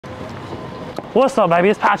What's up, baby?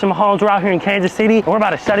 It's Patrick Mahomes. We're out here in Kansas City, and we're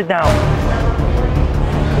about to shut it down.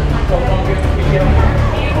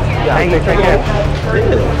 Thank you. Take care.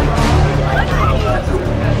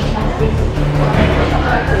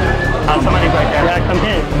 Somebody's right there. Yeah, come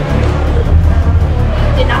in.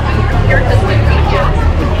 Did not hear because we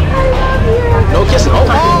no kissing. Oh,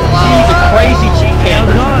 she's a crazy cheat cam.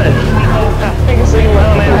 How's it going?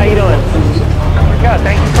 Well, man, how you doing? Yeah,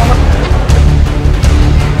 thank you so much.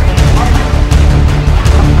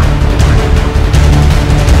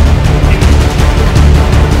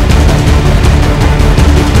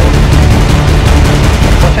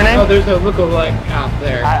 What's your name? Oh, there's a lookalike out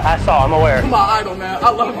there. I saw. I'm aware. My idol, man. I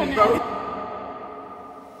love him, bro.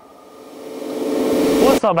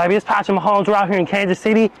 What's up, baby? It's Patrick Mahomes. We're out here in Kansas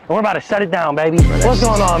City, and we're about to shut it down, baby. What's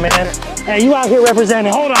going on, man? Hey, you out here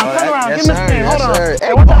representing. Hold on, turn around. Yes, Give me a spin. Hold on.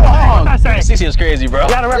 Hey, what I say? CC is crazy, bro. You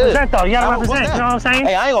gotta represent, though. You gotta represent. You know what I'm saying?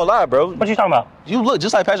 Hey, I ain't gonna lie, bro. What you talking about? You look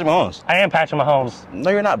just like Patrick Mahomes. I am Patrick Mahomes.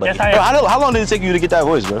 No, you're not, buddy. Yes, I am. Bro, how long did it take you to get that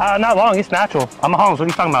voice, bro? Not long. It's natural. I'm Mahomes. What are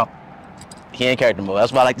you talking about? He ain't character mode.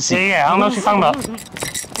 That's what I like to see. Yeah, I don't know what you're talking about.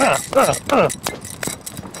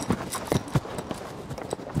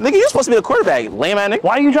 Nigga, you're supposed to be a quarterback, lame ass nigga.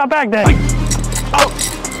 Why you drop back then? Oh.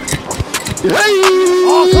 Hey.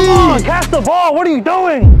 Oh, come on, catch the ball. What are you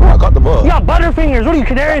doing? Bro, I caught the ball. You got butterfingers. What are you,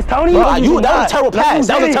 Kadarius Toney? Bro, that was a terrible pass.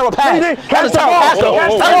 That was a terrible pass. That was a terrible pass, though.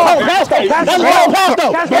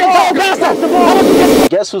 Catch the ball.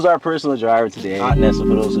 Guess who's our personal driver today? Aunt Nessa,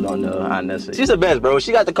 for those who don't know. Aunt Nessa. She's the best, bro.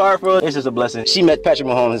 She got the car for us. It's just a blessing. She met Patrick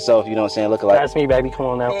Mahomes himself, you know what I'm saying? Look alike. That's me, baby. Come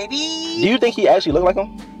on now. Baby. Do you think he actually looked like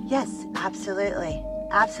him? Yes, absolutely.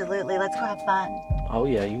 Absolutely. Let's go have fun. Oh,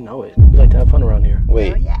 yeah, you know it. We like to have fun around here.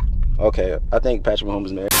 Wait. Oh, yeah. Okay, I think Patrick Mahomes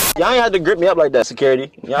is married. Y'all ain't had to grip me up like that,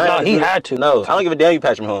 security. No, he had to. No, I don't give a damn you,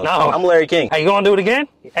 Patrick Mahomes. No. I'm Larry King. Hey, you gonna do it again?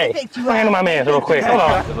 Hey, handle my man real quick. Hold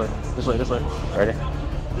on. This way. Ready?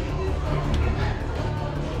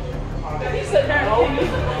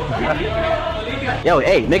 Yo,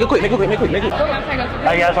 hey, make it quick. Oh, you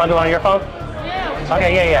guys wanna do it on your phone? Yeah.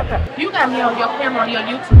 Okay, yeah. You got me on your camera on your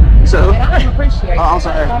YouTube. So? And I appreciate it. Oh, I'm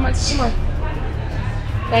sorry. How much? Come on.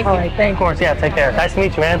 Thank you. All right, thank you. Of course, yeah, take care. Nice to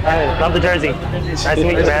meet you, man. Love the jersey. Nice to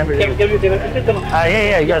meet you, man.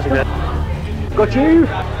 Yeah, you guys are good. Go Chiefs!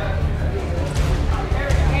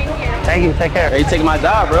 Thank you, take care. Hey, you taking my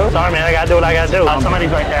job, bro. Sorry, man, I gotta do what I gotta do.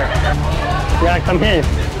 Somebody's right there. You gotta come in.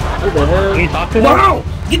 What the hell? Can you talk to them? Mom!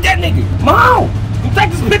 Get that nigga! Mom! You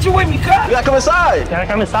take this picture with me, cut! You gotta come inside. You gotta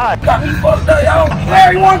come inside. Got me fucked up, y'all.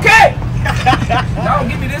 Larry 1K! Y'all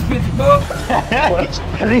give me this picture, bro. What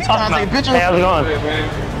are you talking about? Take a picture? Hey, how's it going? Hey, man.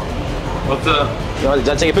 What's up? Yo, did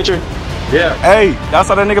I take a picture? Yeah. Hey, y'all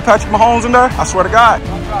saw that nigga Patrick Mahomes in there? I swear to God.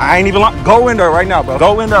 I ain't even like, go in there right now, bro.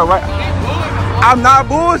 Go in there right. I'm not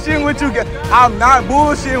bullshitting with you, gang. I'm not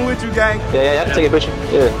bullshitting with you, gang. Yeah, I can take a picture.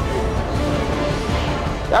 Yeah.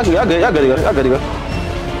 Y'all good to go.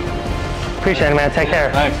 Appreciate it, man. Take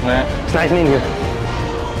care. Thanks, man. It's nice meeting you.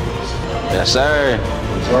 Yes, sir.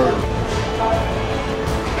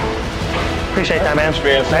 Appreciate that, man.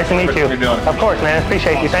 Nice to meet you. Of course, man.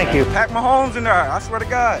 Appreciate you. Thank you. Pat Mahomes in there. I swear to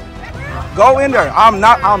God. Go in there. I'm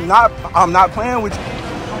not playing with you.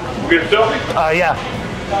 Get a selfie? Yeah.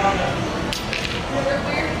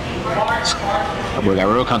 That boy got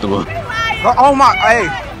real comfortable. On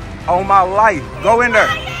my life. Go in there.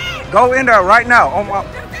 Go in there right now. On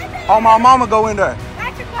my mama, go in there.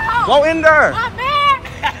 Go in there.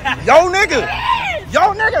 Yo, nigga.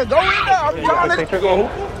 Go in there. I'm trying to.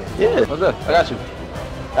 Yeah, what's up? I got you.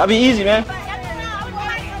 That'll be easy, man. I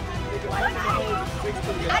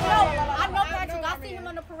know Patrick. I seen him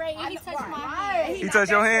on the parade. He touched my hand. He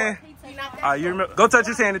touched your hand? You remember? Go touch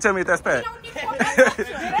his hand and tell me if that's Pat.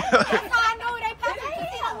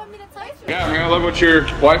 Yeah, man. Look what your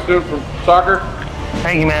wife did for soccer.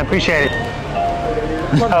 Thank you, man. Appreciate it.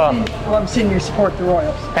 Love seeing you support the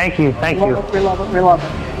Royals. Thank you. Thank you. We love it.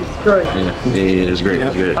 It's great. Yeah, it's great.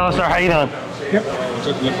 It's good. Hello, sir. How you doing? Yep.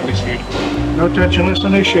 No touching this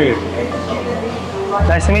initiated.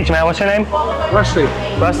 Nice to meet you, man. What's your name? Rusty.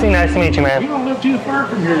 Rusty, nice to meet you, man. You don't live too far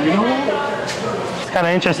from here, you know what? It's kind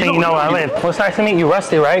of interesting, you know where I live. Well, it's nice to meet you,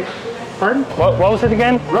 Rusty, right? Pardon? What was it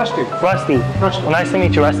again? Rusty. Rusty. Well, nice to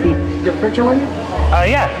meet you, Rusty. Get a picture with you?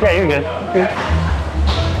 Yeah, you're good.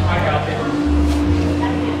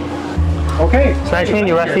 Okay. It's nice meeting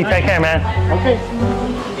you, Rusty. Take care, man. Okay.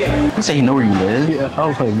 He said he know where you live. Yeah, I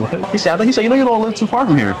was like, what? He said you know you don't live too far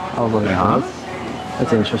from here. I was like, huh?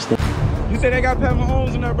 That's interesting. You say they got Pat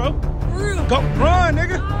Mahomes in there, bro? Go run,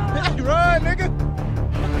 nigga. Run, nigga.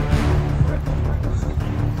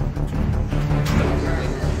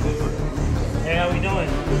 Hey, how we doing?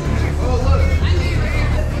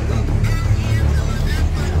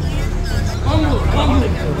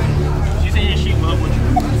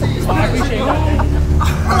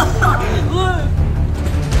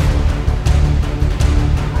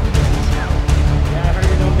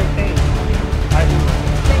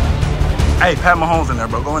 Hey, Pat Mahomes in there,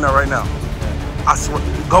 bro. Go in there right now. I swear.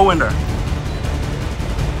 Go in there.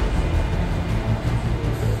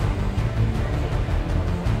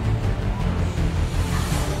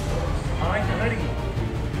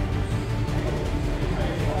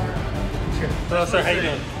 Hello, sir. How you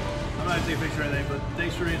doing? I'm not gonna take a picture or anything, but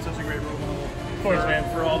thanks for being such a great role model. Of course, man.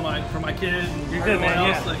 For my kid and You're good, man. everyone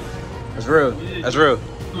Yeah. else. Like, That's real. That's real.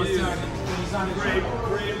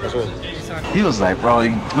 That's real. He was like, bro,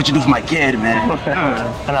 what you do for my kid, man?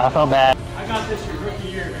 I know, I felt bad. I got this your rookie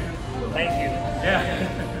year, man. Thank you. Yeah.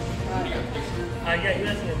 Yeah, you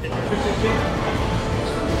guys can get a picture.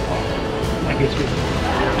 I get you.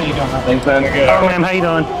 How you doing? Thanks, man. Oh, ma'am, how you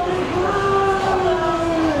doing?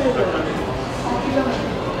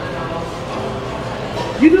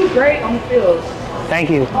 You do great on the field. Thank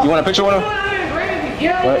you. You want a picture with him?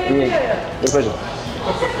 Yeah, What? yeah, yeah. Get a picture.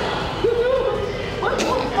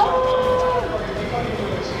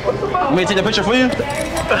 You may take a picture for you?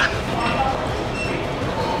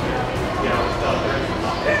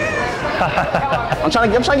 I'm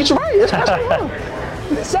trying to get you right.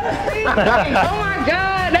 That's Oh my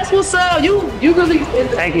God, that's what's up. You really.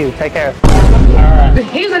 Thank you. Take care.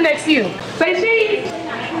 He's the next you. Say cheese.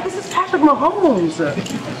 This is Patrick Mahomes.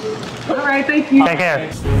 All right, thank you. Take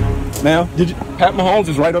care. Ma'am, Pat Mahomes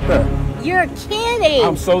is right up there. You're kidding.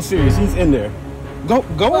 I'm so serious. He's in there. Go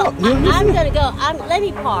out. I'm gonna go. Let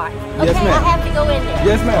me park. Okay, Yes, ma'am. I have to go in there.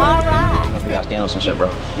 Yes, ma'am. All right. We gotta stand on some shit, bro.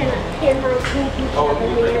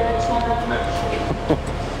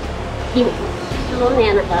 Come on,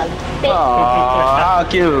 Nana hug. Aww, how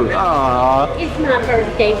cute. Aww. It's my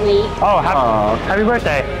birthday week. Oh, happy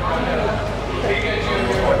birthday.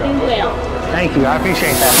 You will. Thank you. I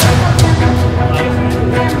appreciate that.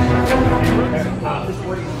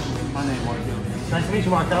 Nice to meet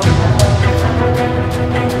you, Markel.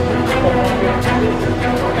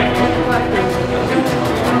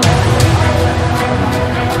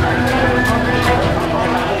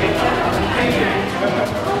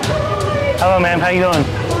 Hello, ma'am. How you doing?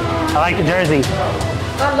 I like the jersey.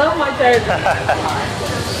 I love my jersey.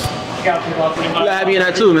 You gotta have me in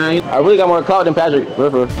that too, man. I really got more clout than Patrick.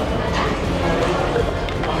 River.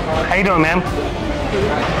 How you doing, ma'am?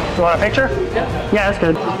 You want a picture? Yeah, that's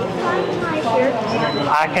good.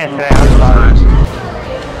 I can't today. I'm sorry.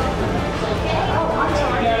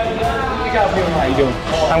 How you doing?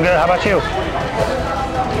 I'm good. How about you?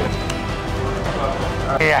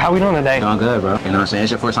 Yeah, how we doing today? Doing good, bro. You know what I'm saying?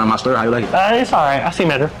 It's your first time in my store. How you like it? It's all right. I see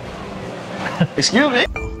better. Excuse me?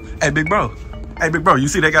 Hey, big bro. Hey, big bro. You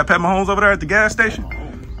see they got Pat Mahomes over there at the gas station?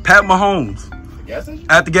 Pat Mahomes. Gas station?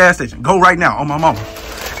 At the gas station. Go right now on my mama.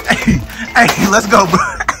 Hey, let's go, bro.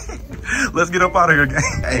 Let's get up out of here, gang.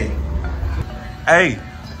 Hey,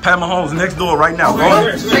 Pat Mahomes next door right now. Go.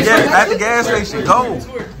 Yeah, at the gas station. Go.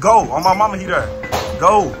 On my mama, he there.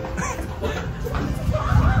 Go.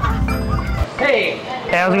 Hey,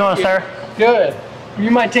 Hey, how's it going, sir? good.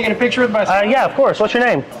 You mind taking a picture with my son? Yeah, of course. What's your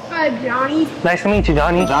name? Hi, Johnny. Nice to meet you,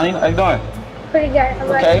 Johnny. Johnny, how you doing? Pretty good.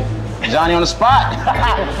 Okay. Johnny on the spot.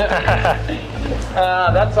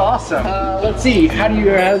 That's awesome. Let's see. How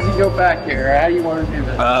does he go back here? How do you want to do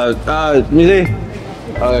this? Let me see.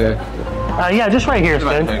 Okay. Yeah, just right here is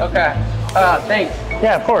good. Okay. Thanks.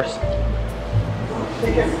 Yeah, of course.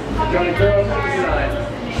 Johnny girls.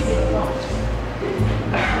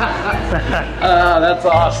 That's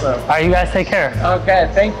awesome. All right, you guys take care. Okay,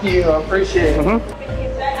 thank you. I appreciate it.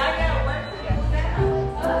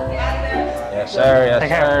 Yes, sir. Yes,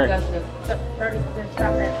 Take sir.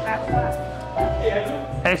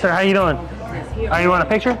 Hey, sir, how you doing? You want a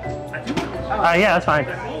picture? Yeah, that's fine.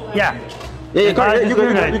 Yeah. Yeah, you good. You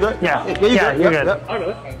good. You good. Yeah. Yeah, Yeah, you're good.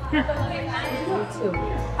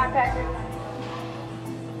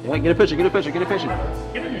 Yeah, get a picture. Get a picture.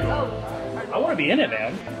 I want to be in it,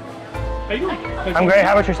 man. How you doing? I'm great.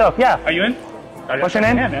 How about yourself? Yeah. Are you in? What's your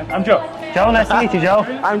name? Yeah, man. I'm Joe. Joe, nice to meet you, Joe.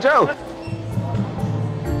 I'm Joe.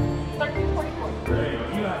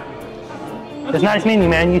 It's nice meeting you,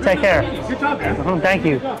 man. You take care. Good job, man. Thank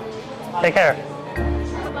you. Take care.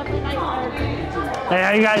 Hey,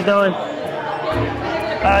 how you guys doing?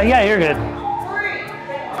 Yeah, you're good.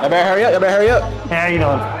 I better hurry up. Hey, how you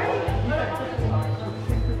doing?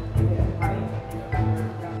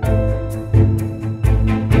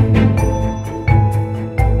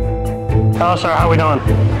 Hello, sir. How we doing?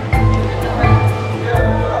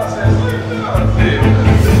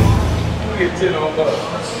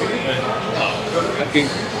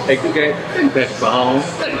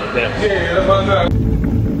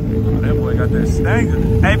 That boy got that stanger.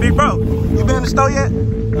 Hey, big bro, you been in the store yet?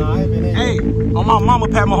 No, I ain't been in. Hey, on my mama,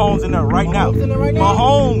 Pat Mahomes in there right now. In there right now?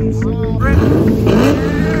 Mahomes.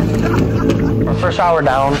 First hour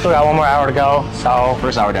down. Still got 1 more hour to go. So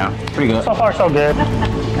First hour down. Pretty good. so far so good.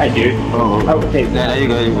 Hi, dude. Oh, Okay. yeah, there you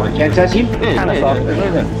go. Can't touch you? Kind of slow.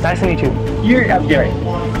 Nice to meet you. I'm Gary.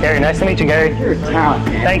 Gary, nice to meet you, Gary. You're a talent,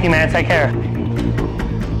 man. Thank you, man. Take care.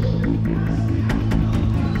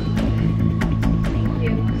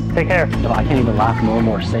 Take care. No, I can't even laugh no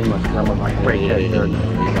more seamless because I'm on my break. You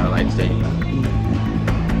gotta like stay.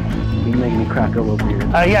 You making me crack up over here.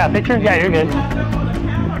 Yeah, picture? Yeah, you're good.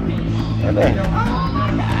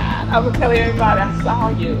 I was telling everybody I saw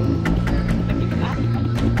you.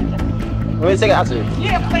 Let me take it out to you.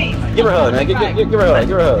 Yeah, please. Give her a hug, man. Give her a hug.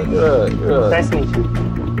 Give her a hug. Give her a hug. Nice to meet you.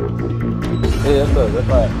 Yeah, that's good. That's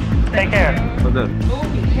fine. Take care. What's good?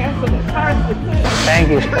 Thank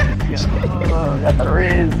you. Got the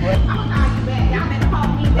Riz.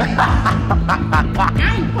 I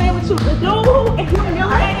ain't playing with you. The dude, if you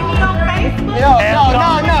humiliated me on Facebook.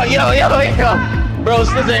 Yo. Bro,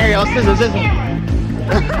 scissor here, yo. Scissor.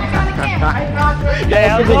 Hey,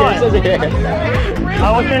 how's it going? Scissor here.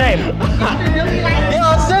 Oh, what's your name? Yo,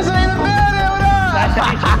 scissor in the building. What Nice to up?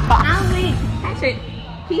 meet you. I'm weak. Actually,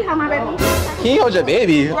 can you hold my baby? Can you hold your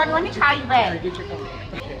baby? Let me try you back.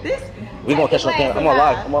 This. We gonna catch on camera. I'm on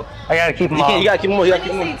live. I gotta keep them You on. gotta keep them on. You gotta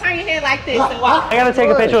keep them See, on. turn your head like this and walk. I gotta take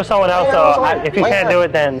a picture with someone else, so if you can't do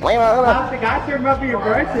it, then. Wait a minute. I forgot to remember your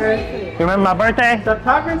birthday. You remember my birthday?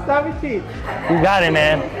 September 17th, You got it,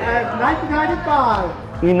 man. 1995.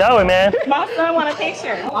 You know it, man. My son want a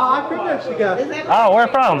picture. I finished again. Oh, where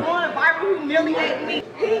from? On Bible humiliated me.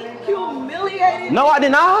 He humiliated me. No, I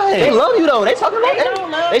did not. They love you though. They talking about They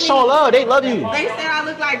don't love They showing me. love. They love you. They said I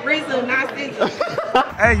look like Grizzle, not Scissor.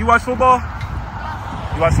 Hey, you watch football?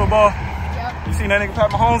 You watch football? Yep. You seen that nigga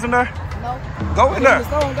Pat Mahomes in there? No. Go in there.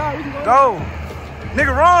 Go.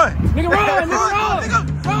 Nigga run. Nigga run.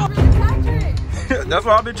 That's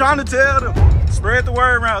what I've been trying to tell them. Spread the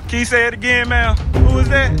word around. Can you say it again, man? Who is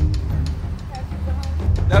that?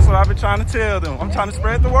 That's what I've been trying to tell them. I'm trying to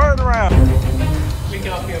spread the word around.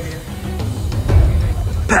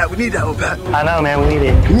 Pat, we need that one, Pat. I know, man. We need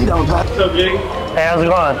it. We need that one, Pat. What's up, Jay? Hey, how's it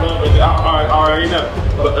going? Alright, know.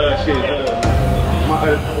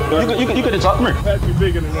 But You could have talked to me. Patrick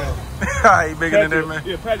bigger than that. He bigger than that, man.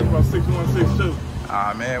 Yeah, Patrick about 6'1", 6'2".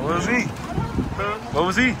 Ah, man, what was he? What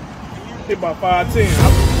was he? He about 5'10".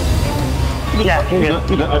 Yeah, you're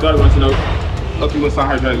good. I thought I wanted to know. Up you with some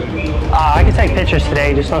hydraulic. I can take pictures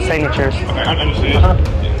today, just no signatures. Okay, I understand.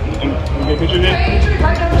 You get a picture there?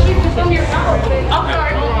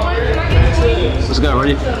 Let's go,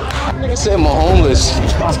 ready? Nigga said Mahomes.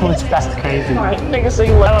 That's crazy. Nigga say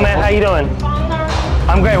you Hello, man. How you doing?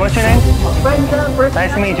 I'm great. What's your name?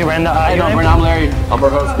 Nice to meet you, Brenda. Hey, Your no, name? Brenda, I'm Larry. I'm her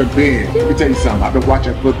husband, Ben. Let me tell you something. I've been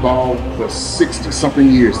watching football for 60-something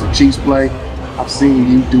years. The Chiefs play. I've seen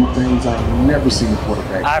you do things I've never seen a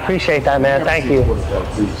quarterback. I appreciate that, man. Thank you.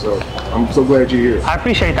 So I'm so glad you're here. I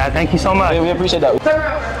appreciate that. Thank you so much. Yeah, we appreciate that.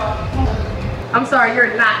 I'm sorry,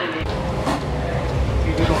 you're not in it.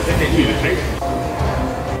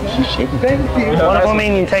 Thank you. Wonderful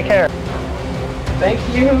meeting you. Take care. Thank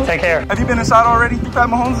you. Take care. Have you been inside already? You Pat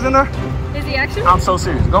Mahomes is in there? Is he actually? I'm so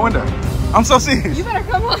serious. Go in there. I'm so serious. You better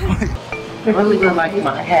come on. I really would like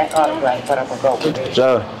my hat autographed, but I'm gonna go with it.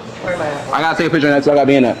 Joe, I gotta take a picture of that, so I gotta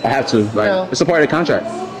be in it. I have to. Like, No. it's a part of the contract.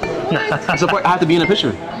 It's a part, I have to be in the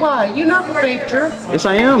picture. Why? You're not the picture. Yes,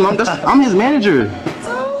 I am. I'm his manager.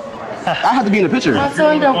 I have to be in the picture. My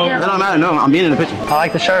son don't care. That don't matter. No, I'm being in the picture. I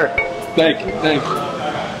like the shirt. Thank you.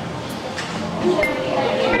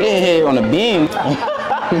 Yeah, on the beam. Fat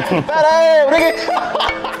ass, nigga.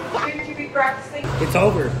 Shouldn't you be practicing? It's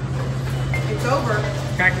over. It's over.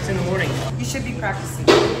 Practice in the morning. You should be practicing.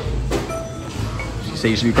 She said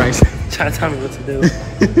you should be pricing. Trying to tell me what to do.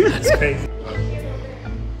 That's crazy.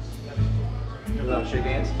 Shake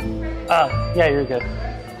hands. Yeah, you're good.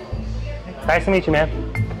 Nice to meet you, man.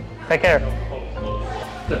 Take care.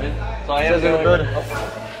 So I am in the building.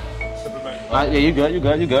 Yeah, you good.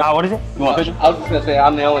 What is it? You want a picture? I was just gonna say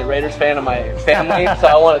I'm the only Raiders fan in my family, so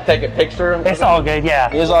I want to take a picture. It's all good, yeah.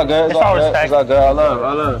 It's all good. It's all respect. It's all good. I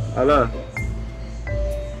love.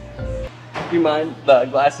 Do you mind the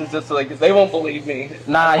glasses just so because they won't believe me?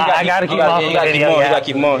 Nah, I gotta keep them on You for the video, You yeah. gotta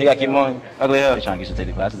keep them on. You gotta keep them on. Ugly hell. Trying to get you to take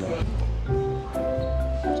the glasses off.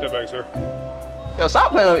 Step back, sir. Yo,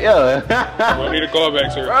 stop playing with me, yo. I need a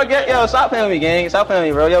callback, sir. Bro, yo, stop playing with me, gang. Stop playing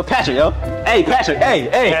with me, bro. Yo, Patrick, yo. Hey, Patrick, hey.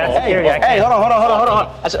 Hey, hold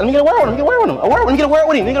on. I said, let me get a word with him. Let me get a word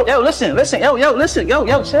with him. Yo, listen. Yo, chill. Yo,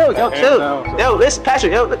 listen,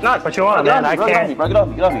 Patrick, yo. No, what you want, man? I can't. Bro, get off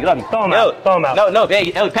me. Throw him out. No,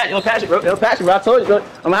 hey, yo, Patrick, bro. Yo, Patrick, bro. I told you, bro. I'm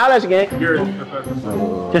gonna holler at you, gang.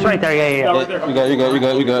 Just right there, yeah. You good. You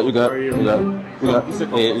want to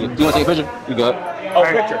take a picture? You good. Oh,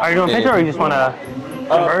 picture. Are you doing a picture or you just want to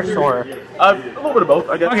converse or? A little bit of both,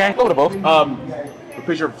 I guess. Okay. A little bit of both. A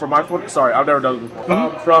picture from my phone. Sorry, I've never done this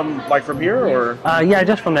before. From here or? Yeah,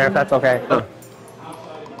 just from there if that's okay.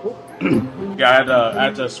 Yeah, I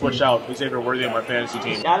had to switch out Xavier Worthy on my fantasy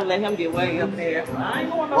team. Gotta let him get way up there. I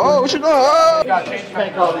ain't going Oh, what you doing? Oh.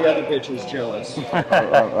 Take all the other pictures, jealous. No,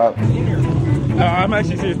 I'm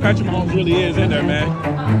actually serious. Patrick Mahomes really is in there, man.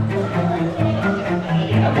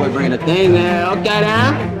 That boy bringing the thing now. Okay,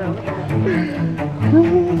 now.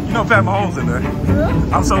 You know Pat Mahomes in there.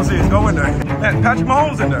 I'm so serious. Go in there. Patrick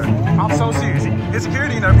Mahomes in there. I'm so serious. It's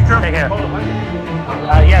security in there. Be careful. Take care.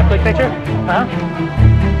 Yeah, quick picture.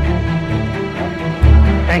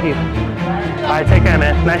 Thank you. All right, take care,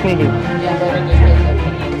 man. Nice meeting you.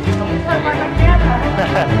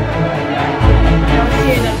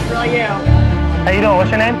 How you doing? What's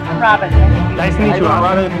your name? I'm Robin. Nice to meet you,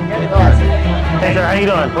 Robin. Hey, sir. How you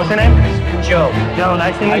doing? What's your name? Joe. Joe,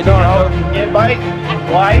 nice to meet you, Joe. Yeah, buddy.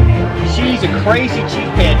 Wife, she's a crazy cheap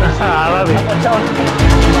bitch. I love it.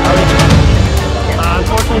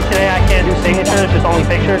 Unfortunately, today I can't do signatures, just only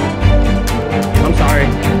pictures. I'm sorry.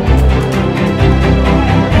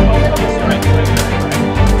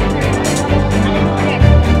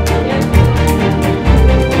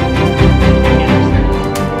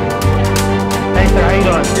 Hey, sir, how you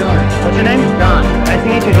doing? What's your name? John. Nice to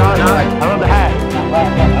meet you, John. I love the hat.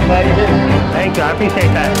 I'm glad you did. Thank you, I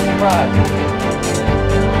appreciate that.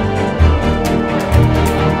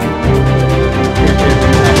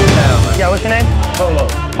 Yeah, what's your name? Polo.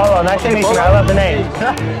 Polo, nice to meet you. I love the name.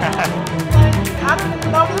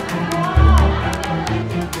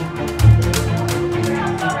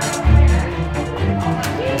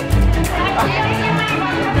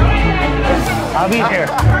 I'll be here.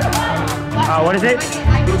 What is it?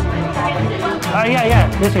 Yeah,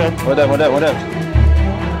 this is good. What up?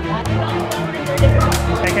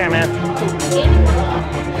 Take care, man.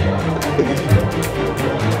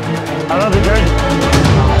 I love the jersey.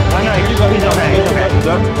 Oh, no, he's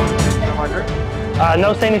okay.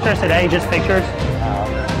 No signatures today, just pictures.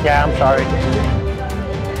 Yeah, I'm sorry.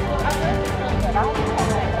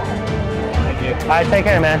 All right, take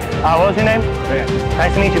care, man. What was your name? Ben.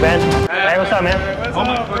 Nice to meet you, Ben. Hey, what's up, man?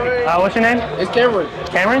 What's your name? It's Cameron.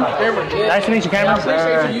 Cameron? Cameron, yeah. Nice to meet you, Cameron. I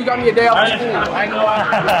appreciate you. You got me a day off of school. I know.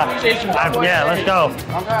 I appreciate you. Yeah, let's go.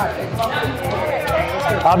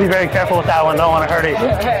 I'll be very careful with that one. Don't want to hurt it.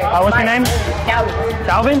 What's your name? Calvin.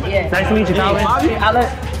 Calvin? Yeah. Nice to meet you, Calvin. I love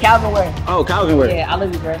Calvin Ware. Oh, Calvin Ware. Yeah, I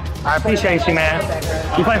love you, bro. I appreciate you, man.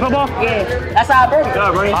 You play football? Yeah, that's how I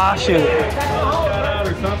bring it. Ah, shoot.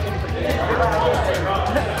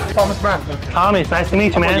 Thomas Brown. Thomas, nice to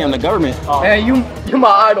meet you, man. I'm in the government. Man, you my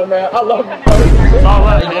idol, man. I love you. It's all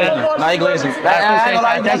love, man. Nah, he glazing.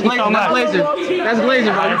 Thank you so much. That's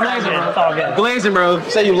glazing, bro. It's all good. Glazing, bro.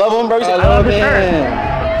 Say you love him, bro. I love the shirt.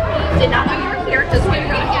 Did not know you were here. Just wait for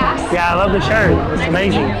the gas. Yeah, I love the shirt. It's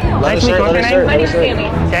amazing. Nice to meet you. What's your name? My name's Tammy.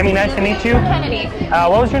 Tammy, nice to meet you. Kennedy.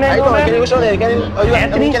 What was your name? How you doing, Kenny? What's your name, Kenny?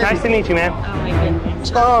 Anthony, nice to meet you, man. Oh my goodness.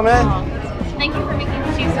 What's going on, man? Thank you for making the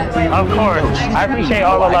shoes that way. Of course. I appreciate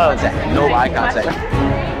all the love. No eye contact.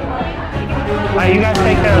 All right, you guys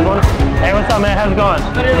take care. Hey, what's up, man? How's it going?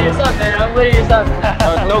 I'm better than yourself, man. I'm better than yourself.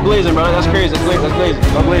 No glazing, bro. That's crazy. That's glazing.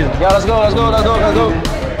 No glazing. Yeah, let's go.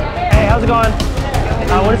 Hey, how's it going?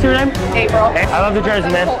 What is your name? Hey, bro. Hey, I love the jersey,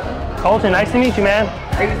 man. Colton, nice to meet you, man.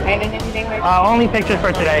 Are you painting anything right Only pictures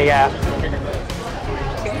for today, yeah.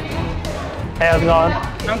 Hey, how's it going?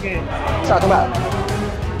 I'm good. Talk about.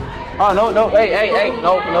 Oh, no. Hey.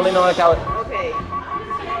 No, lean on the couch.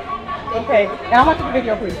 Okay. Now, how much is the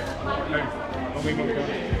video, please?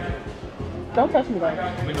 Don't touch me, guys.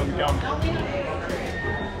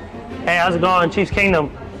 Hey, how's it going? Chiefs Kingdom.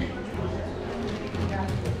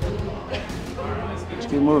 Just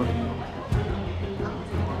keep moving.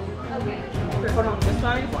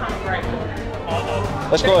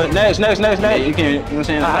 Let's go. Next. Hey, you can. You know what I'm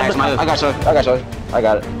saying? I got you. I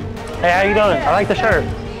got it. Hey, how you doing? I like the shirt.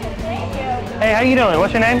 Hey, how you doing?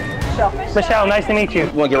 What's your name? Michelle. Michelle, nice to meet you.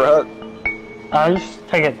 You want to give her a hug? Just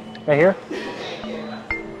take it right here.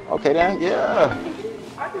 Okay, then. Yeah.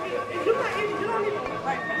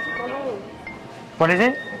 What is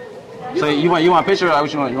it? So you want a picture? Or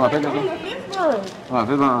what you want? You want a picture?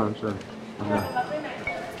 Oh, sure. Okay.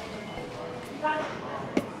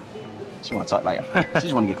 She want to talk like she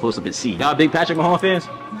just want to get close up and see. Y'all big Patrick Mahomes fans?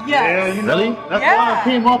 Yeah, you know, really? That's why I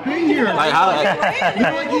came up in here. Like how?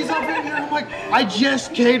 Like, he's up in here. I'm like, I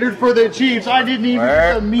just catered for the Chiefs. I didn't even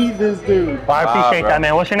get to meet this dude. Well, I appreciate that,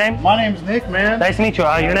 man. What's your name? My name's Nick, man. Nice to meet you.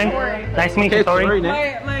 Your name? Nice to meet you, Tori.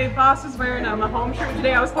 My boss is wearing a Mahomes shirt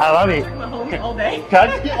today. I was love it. Mahomes all day. Can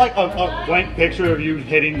I just get like a blank picture of you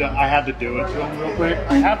hitting the? I had to do it to him real quick.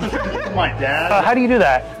 I have to send it to my dad. How do you do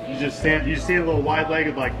that? You just stand. You see a little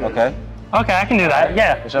wide-legged like this. Okay. Okay, I can do that.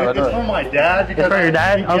 Yeah. It's for my dad. It's for your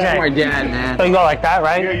dad? Okay. It's for my dad, man. So you go like that,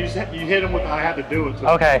 right? Yeah, you hit him with. I had to do it. So.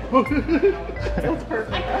 Okay. That's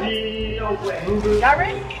perfect. Y'all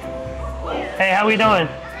ready? Hey, how we doing?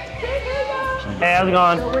 Hey, how's it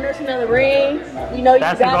going? The winner's another ring. You know you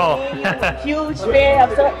That's got the me. Huge fan.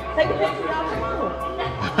 So take a picture of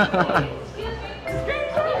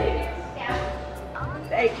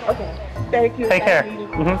Okay. Thank you. Take care.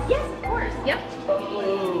 Yes, of course. Yep.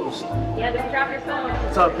 Yeah, don't drop your phone.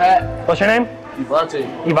 What's up, Pat? What's your name? Devontae.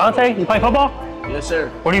 Devontae? You play football? Yes, sir.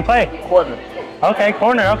 Where do you play? Corner. Okay,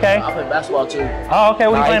 corner, okay. I play basketball too. Oh, okay,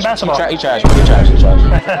 what are you playing basketball? He trash.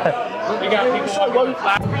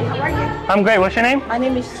 I'm great, what's your name? My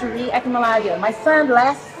name is Cherie Ekmalaya. My son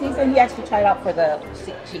last season he actually tried out for the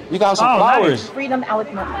Chiefs. You got some flowers. Freedom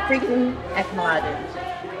Ekmalaya.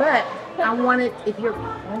 But I wanted, if you're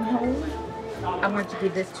going home, I want to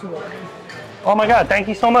give this to her. Oh my God, thank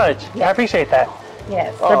you so much. Yes. I appreciate that.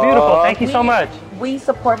 Yes. They're beautiful, thank you so much. We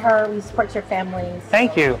support her, we support your families.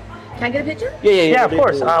 Thank you. Can I get a picture? Yeah, of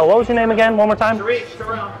course. What was your name again, one more time?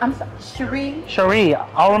 I'm sorry, Cherie. Cherie,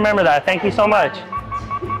 I'll remember that. Thank you so much.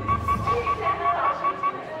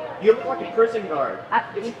 You look like a prison guard.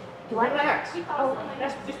 Relax. Oh,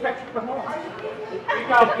 that's just Patrick Mahomes.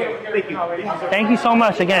 Thank you so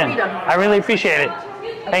much again. I really appreciate it.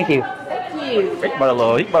 Thank you. Thank you. He brought a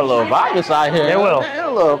little vibe inside here. It will.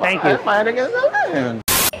 Thank you. Thank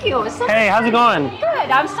you. Hey, how's it going? Good.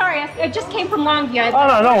 I'm sorry. I just came from Longview. Oh,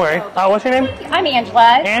 no, don't worry. What's your name? I'm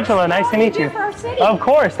Angela. Angela, nice to meet you. Of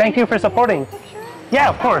course. Thank you for supporting. Yeah,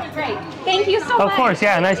 of course. Great. Thank you so much. Of course,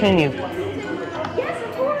 yeah. Nice meeting you. Yes,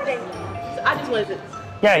 of course. I just wanted to.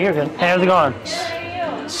 Yeah, you're good. Hey, how's it going?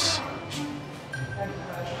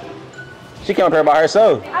 She came up here by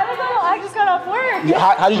herself. I don't know. I just got off work.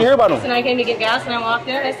 How did you hear about him? And I came to get gas and I walked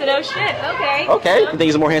in and I said, oh shit, okay. Okay. You think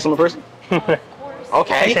he's a more handsome person?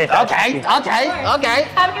 Okay. Appreciate that. Okay.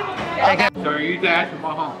 Have a good one. So are you Dad from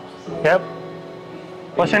Mahomes? Yep.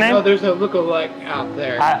 What's your name? No, there's a look-alike out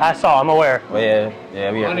there. I saw. I'm aware. Well,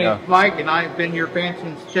 yeah, we My have to name's go. Mike, and I've been your fan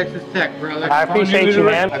since Texas Tech, brother. I appreciate you,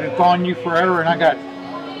 man. I've been following you forever, and I got,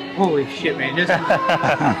 holy shit, man, this is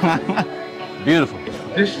Beautiful.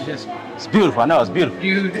 this is just It's beautiful. I know it's beautiful.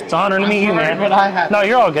 dude. It's an honor to meet you, man. But I have. No,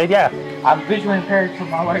 you're all good. Yeah. I'm visually impaired, so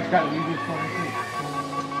my wife's got to use this for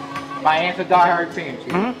me. My aunt's a diehard fan.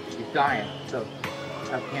 She's dying, so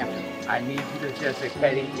of cancer. I need you to just say,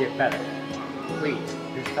 Betty, get better. Please,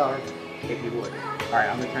 just tell her if you would. All right,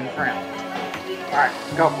 I'm gonna turn this around. All right,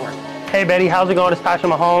 go for it. Hey, Betty, how's it going? It's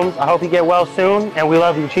Patrick Mahomes. I hope you get well soon, and we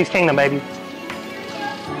love you. Chiefs Kingdom, baby.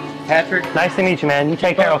 Patrick. Nice to meet you, man. You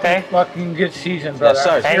take care, okay? Fucking good season, brother. Yes,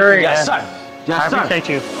 sir. Thank Sure you, is. man. I appreciate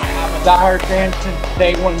you. I'm a diehard fan since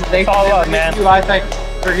day one. They all love, man. You, I think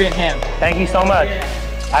for getting him. Thank you so much.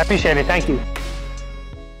 I appreciate it. Thank you.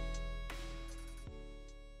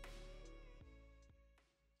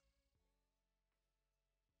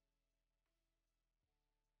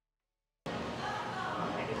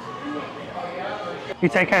 You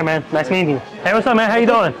take care, man. Nice meeting you. Hey, what's up, man? How you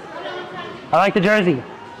doing? I like the jersey.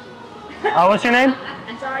 What's your name?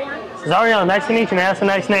 Zarion. Nice to meet you, man. That's a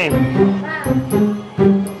nice name.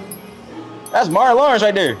 That's Mara Lawrence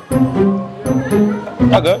right there.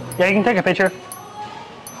 Y'all good? Yeah, you can take a picture.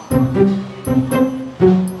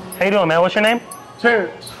 How you doing, man? What's your name?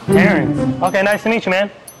 Terrence. Terrence. Okay, nice to meet you, man.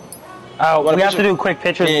 We have to do quick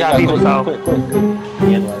pictures. Yeah, Got people, so. quick.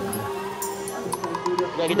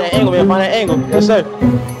 You gotta get that angle, man. Find that angle. Yes, sir.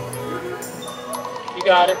 You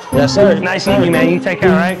got it. Yes, sir. Nice meeting you, man. You take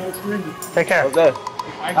care, all right? Take care. Okay.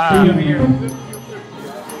 I can get you over here.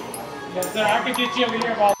 Yes, sir. I can get you over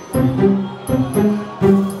here. While...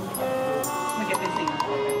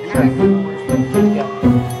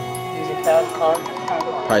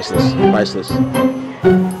 Priceless.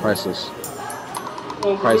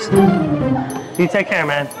 You take care,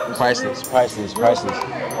 man. Priceless.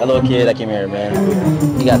 That little kid that came here, man.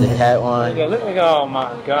 He got the hat on. Oh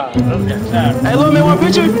my God. Look at that. Hey, little man, want a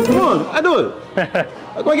picture? Come on, I do it.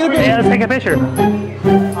 Go get a picture. Yeah, let's take a picture.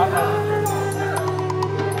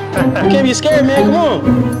 can't be scared, man. Come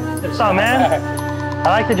on. What's up, man?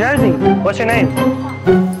 I like the jersey. What's your name?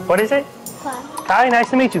 What is it? Kai. Nice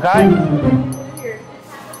to meet you, Kai.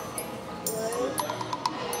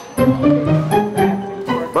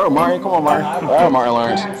 Bro, Martin, come on, Martin. All right, Martin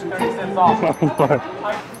Lawrence.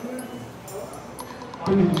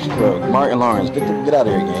 Bro, Martin Lawrence, get out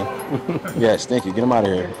of here, gang. Yes, thank you. Get him out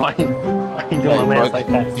of here. Why you doing my man like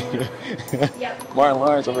that? Martin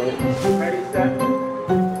Lawrence over here. Ready, set.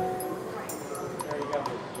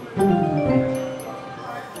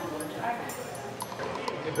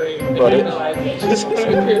 Bro,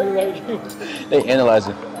 they analyze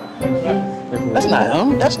it. That's not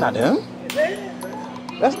him. That's not him.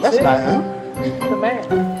 That's not him. The man.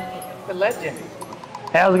 The legend.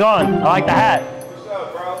 Hey, how's it going? I like the hat.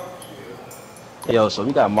 Yo, so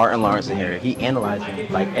we got Martin Lawrence in here. He analyzing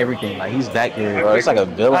like everything. Like he's back here, bro. It's like a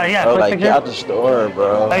villain, Yeah, bro. Like picture. get out the store,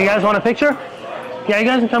 bro. Hey, you guys want a picture? Yeah, you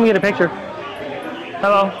guys can come get a picture.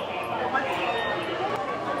 Hello.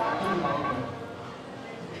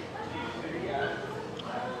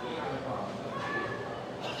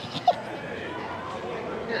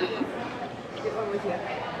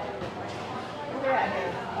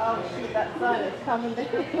 Oh shoot, that sun is coming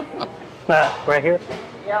down. Right here.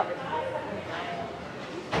 Yep.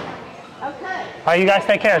 Okay. All right, you guys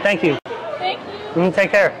take care. Thank you. Thank you.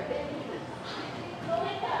 Take care.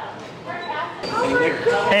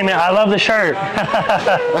 Hey man, I love the shirt.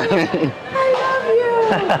 I love you.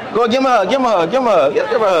 Go give him a hug. Give him a hug. Give him a hug. Give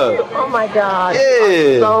him a hug. Oh my God.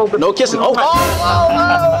 Yeah. So no kissing. Oh.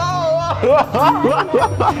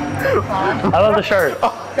 I love the shirt.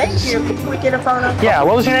 Thank you. Can we get a photo? Yeah,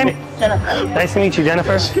 what was your name? Jennifer. Nice to meet you,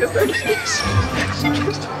 Jennifer. Did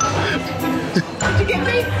you get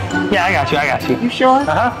me? Yeah, I got you. I got you. You sure?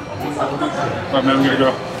 Uh-huh. Alright, man, we gotta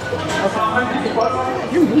go.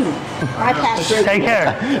 You're mean. I passed through. Take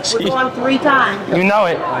care. We're going 3 times. You know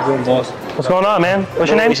it. What's going on, man? What's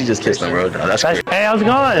your name? We should just kiss them, bro. That's great. Hey, how's it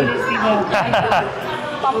going?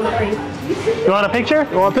 You want a picture?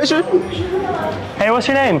 You want a picture? Hey, what's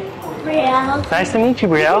your name? Brielle. Nice to meet you,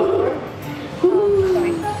 Brielle.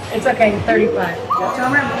 It's okay, 35. Just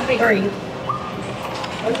remember, 3.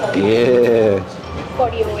 Yeah.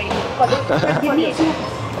 40 away. 48.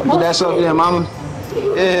 Put that stuff there, mama.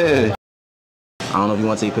 Yeah. I don't know if you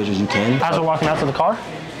want to take pictures, you can. As we're walking out to the car?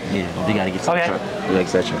 Yeah, we gotta get to the truck. We gotta get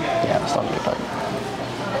to that truck. Yeah, let's talk to the truck.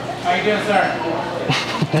 How you doing, sir?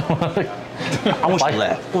 I want you to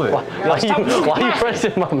laugh. Why are you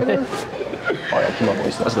pressing my man? Alright, come on,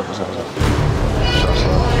 boys. Let's go.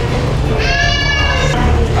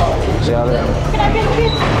 See y'all there.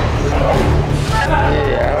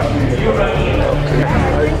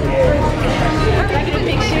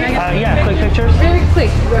 Yeah, quick pictures. Very quick.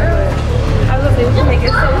 I was gonna say, we can make it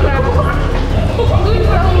so fast.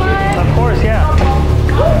 Of course, yeah.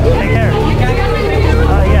 Take care.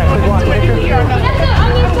 Yeah, quick walk picture. We gotta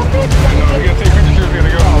take pictures, we gotta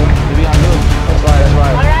go. We gotta go. That's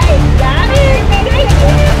right. All right, got it.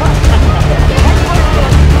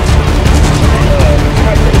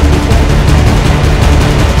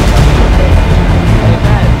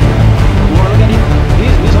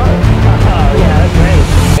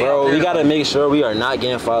 Bro, we gotta make sure we are not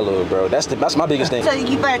getting followed, bro. That's my biggest thing. So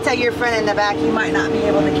you better tell your friend in the back he might not be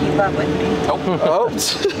able to keep up with me. Oh.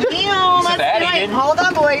 Let's do it. Hold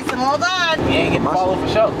on, boys. Hold on. You ain't getting followed for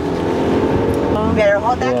sure. You better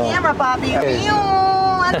hold that camera, Poppy.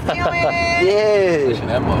 Let's do it.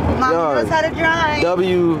 Yeah. Mom knows how to drive.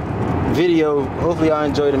 W video. Hopefully y'all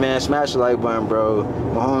enjoyed it, man. Smash the like button, bro.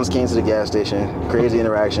 Mahomes came to the gas station. Crazy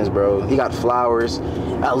interactions, bro. He got flowers.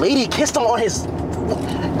 A lady kissed him on his...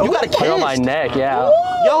 You got a kiss? On my neck, yeah.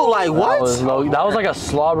 Yo, like what? That was like a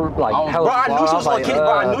slobber, like hella bro, I knew she was gonna kiss. Bro,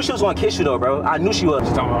 I uh, knew she was gonna kiss you though, bro. I knew she was.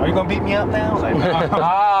 Are you gonna beat me up now? Like, like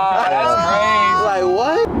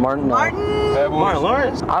what? Martin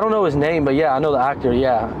Lawrence. I don't know his name, but yeah, I know the actor.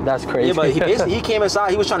 Yeah, that's crazy. Yeah, but he came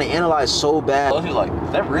inside. He was trying to analyze so bad. He was like,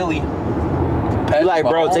 is that really? He like,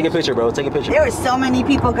 bro, take a picture, bro. Take a picture. There were so many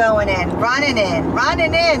people going in, running in.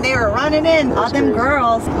 They were running in. All them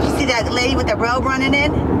girls. You see that lady with the robe running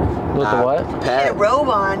in? With the what? She had a robe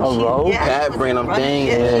on. A robe? Yeah, Pat bringing them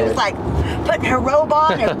things. She was like putting her robe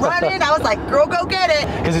on and running. I was like, girl, go get it.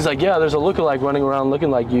 Because he's like, yeah, there's a lookalike running around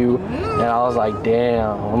looking like you. And I was like,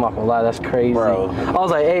 damn, I'm not gonna lie, that's crazy. Bro. I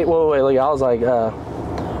was like, hey, wait, look, I was like,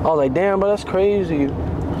 damn, bro, that's crazy.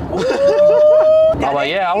 I'm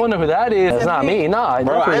like, yeah, I wonder who that is. It's not me. Nah,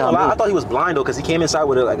 bro, I thought he was blind though, because he came inside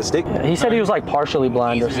with like a stick. Yeah, he said he was like partially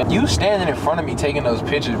blind or something. You standing in front of me taking those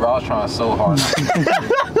pictures, bro, I was trying so hard. I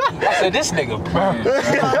I said, this nigga.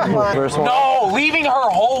 No, leaving her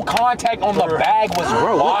whole contact on the bag was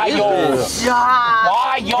wild.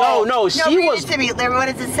 Wild. No, she read was. it to me. What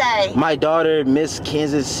does it say? My daughter, Miss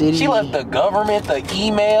Kansas City. She left the government, the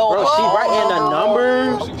email. Bro, she writing the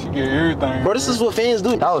number. She get everything. Bro, this is what fans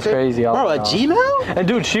do. That was crazy. Bro, a Gmail? And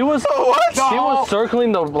dude, she was what? She was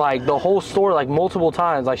circling the whole store like multiple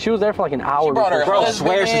times. Like she was there for like an hour. She brought her bro,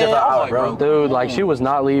 swear she's there for an hour, bro. Dude, like she was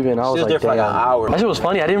not leaving. I was She was like, there for like an hour. That shit was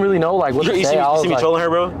funny. I didn't really know like what to say. You see me trolling her,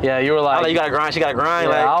 bro? Yeah, you were like, you gotta grind. She gotta grind.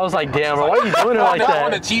 Yeah, like, I was like, damn, bro, why are you doing it like that?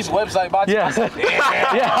 On the Chiefs website, buy yeah,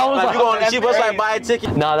 yeah. I was like, like, you go on the Chiefs website, buy a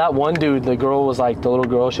ticket. Nah, that one dude, the girl was like, the little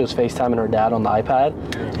girl, she was FaceTiming her dad on the iPad,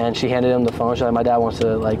 and she handed him the phone. She's like, my dad wants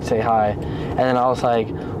to like say hi, and then I was like,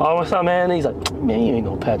 oh, what's up, man? And he's like, man, you ain't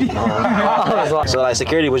no pet. So like,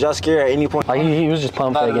 security, was y'all scared at any point? Like he was just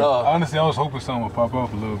pump faking. Honestly, I was hoping something would pop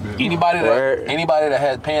off a little bit. Anybody that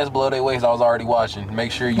had pants below their waist, I was already watching.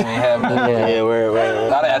 Make sure you ain't having nothing. Yeah, where?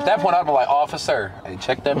 At that point, I'd be like, officer, hey,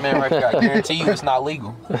 check that man right there. I guarantee you it's not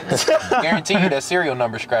legal. Guarantee you that serial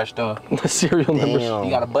number scratched off. The serial number. You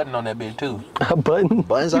got a button on that bitch too. A button?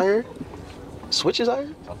 Buttons out here? Switches out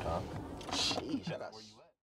here? Sometimes.